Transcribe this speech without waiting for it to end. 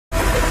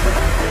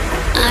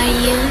Are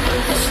you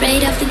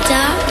afraid of the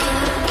dark?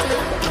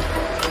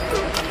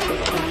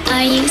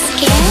 Are you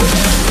scared?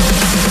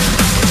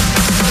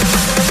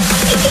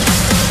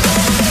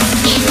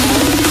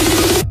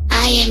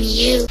 I am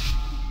you.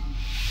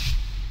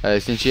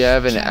 Since you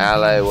have an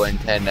ally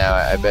 110 now,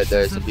 I bet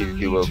there are some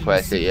PvP world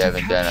quests that you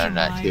haven't done on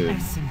that too.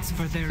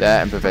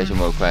 That and professional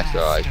world quests are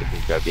all I can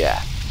think of,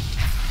 yeah.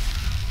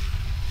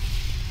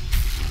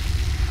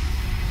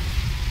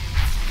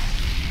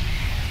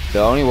 The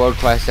only world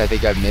quests I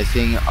think I'm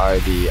missing are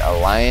the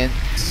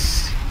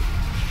Alliance,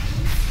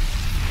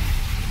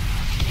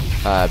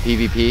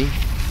 PvP,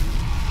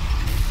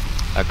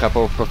 a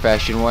couple of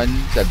profession ones.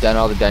 I've done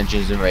all the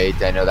dungeons and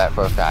raids, I know that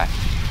for a fact.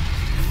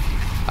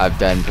 I've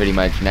done pretty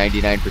much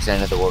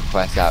 99% of the world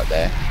quests out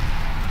there.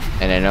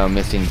 And I know I'm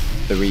missing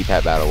 3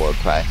 pet battle world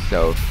quests.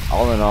 So,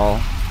 all in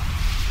all,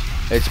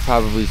 it's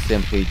probably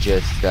simply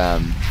just,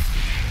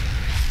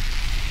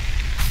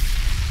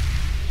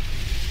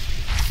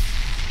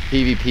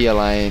 PvP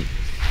Alliance,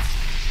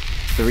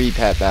 3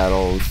 pet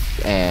battles,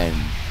 and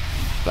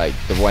like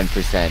the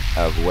 1%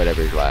 of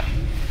whatever's left.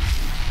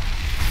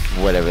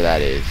 Whatever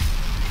that is.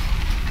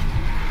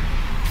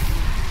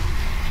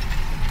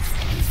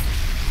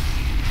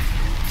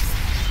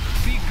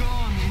 Be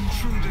gone,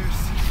 intruders.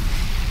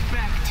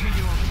 Back to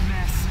your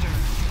master.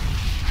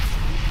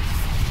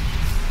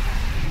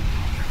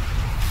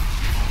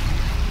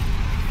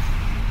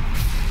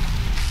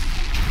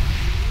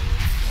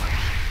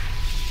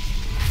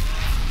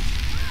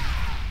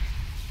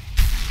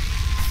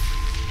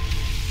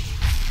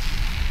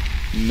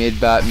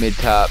 Mid bot, mid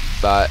top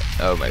bot.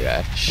 Oh my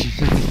gosh.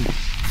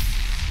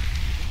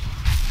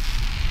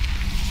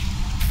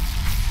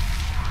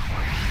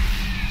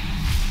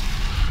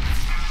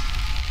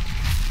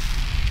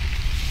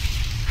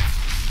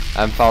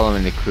 I'm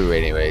following the crew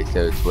anyway,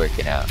 so it's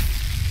working out.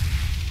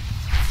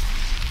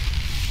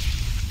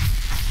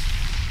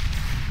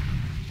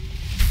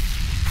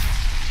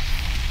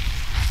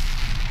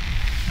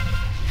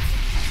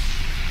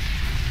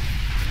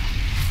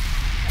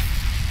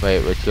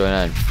 Wait, what's going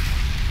on?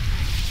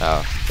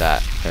 Oh,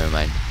 that. Never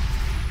mind.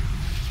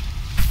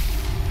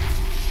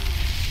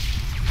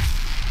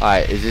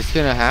 Alright, is this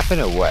gonna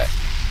happen or what?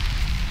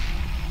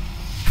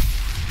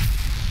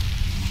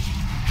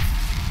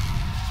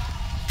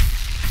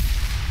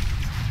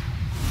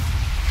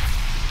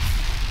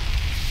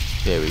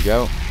 There we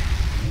go.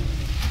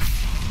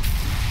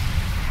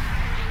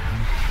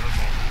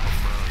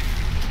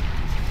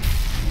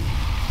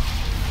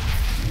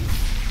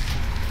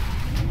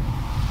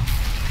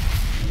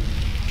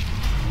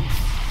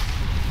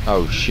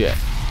 Oh shit.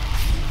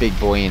 Big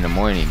boy in the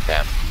morning,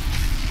 fam.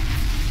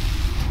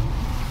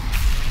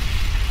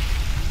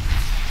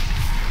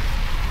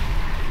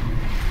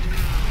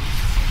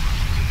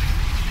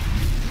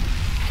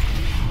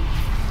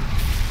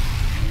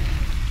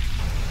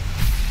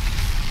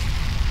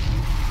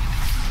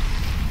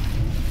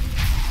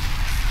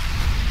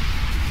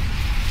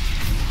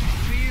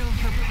 Feel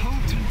the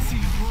potency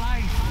of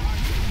life.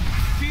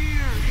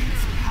 Fear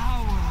its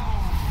power.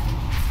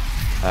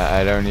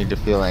 I don't need to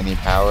feel any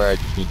power, I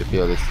just need to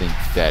feel this thing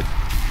dead.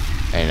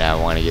 And I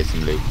want to get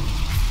some loot.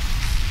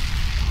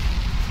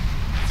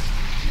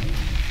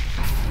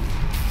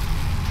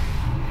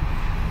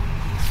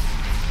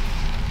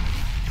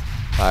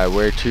 Alright,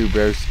 where to,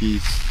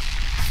 broskies?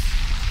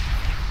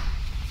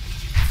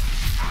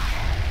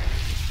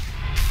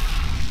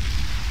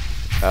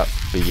 Oh,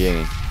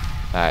 beginning.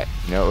 Alright,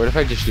 you know, what if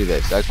I just do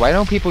this? Like, why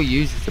don't people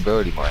use this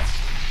ability more?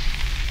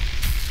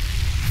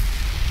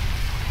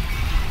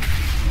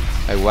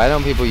 Like, why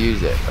don't people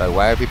use it? Like,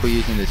 why are people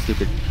using the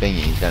stupid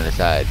thingies on the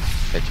side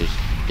that just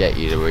get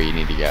you to where you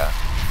need to go?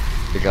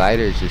 The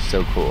glider is just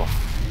so cool.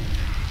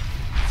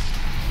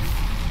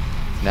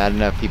 Not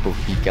enough people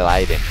be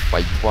gliding. Why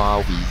you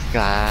always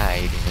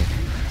gliding?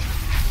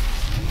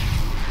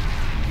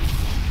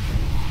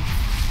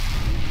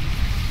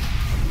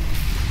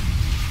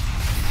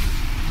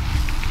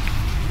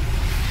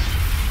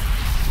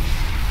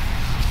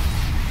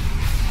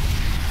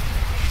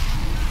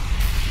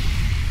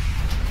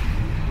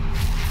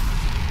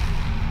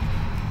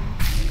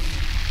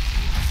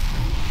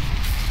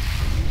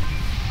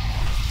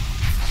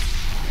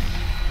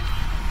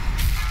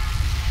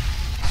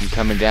 I'm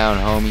coming down,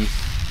 homies.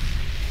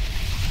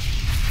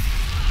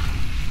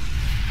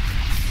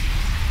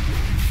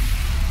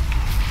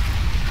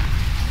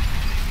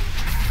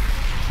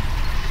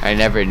 I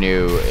never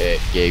knew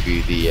it gave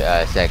you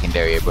the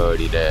secondary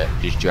ability to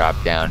just drop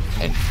down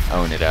and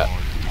own it up.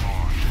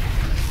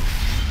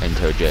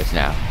 Until just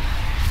now.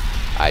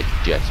 I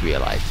just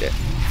realized it.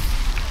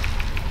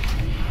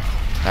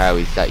 I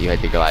always thought you had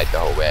to glide the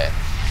whole way.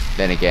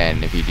 Then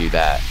again, if you do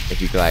that,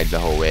 if you glide the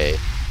whole way,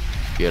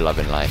 you're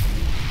loving life.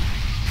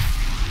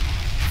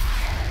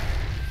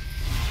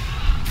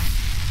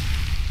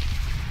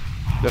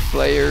 The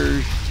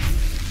flares.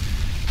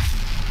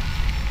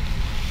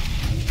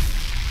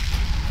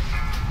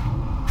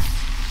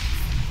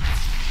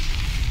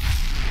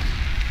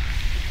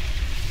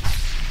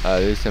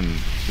 There's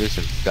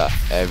some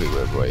stuff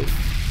everywhere, boys.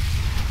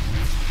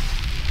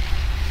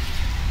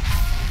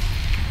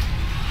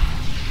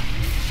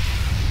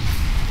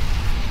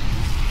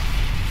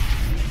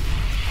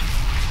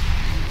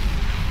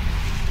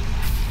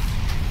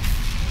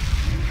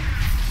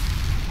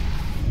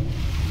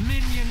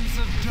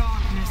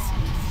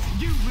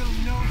 will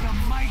know the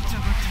might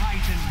of a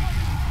titan.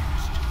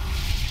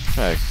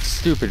 Oh,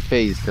 stupid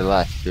phase to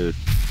left, dude.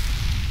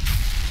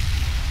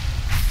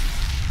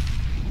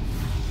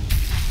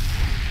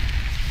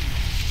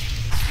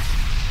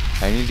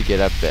 I need to get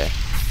up there.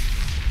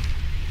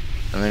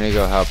 I'm gonna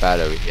go help out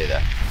over here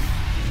though.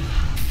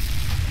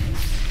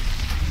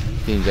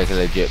 Seems like a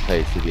legit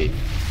place to be.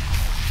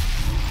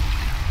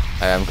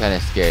 I'm kinda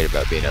scared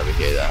about being over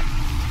here though.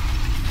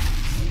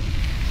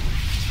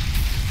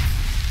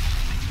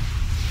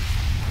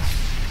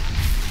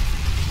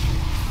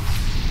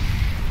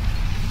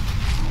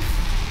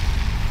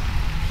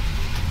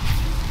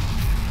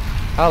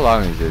 How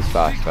long is this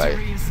boss fight?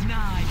 Victory is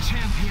nigh,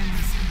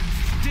 champions.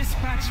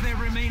 Dispatch their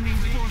remaining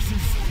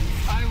forces.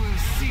 I will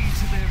see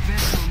to their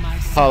vessel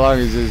myself. How long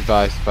is this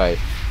boss fight?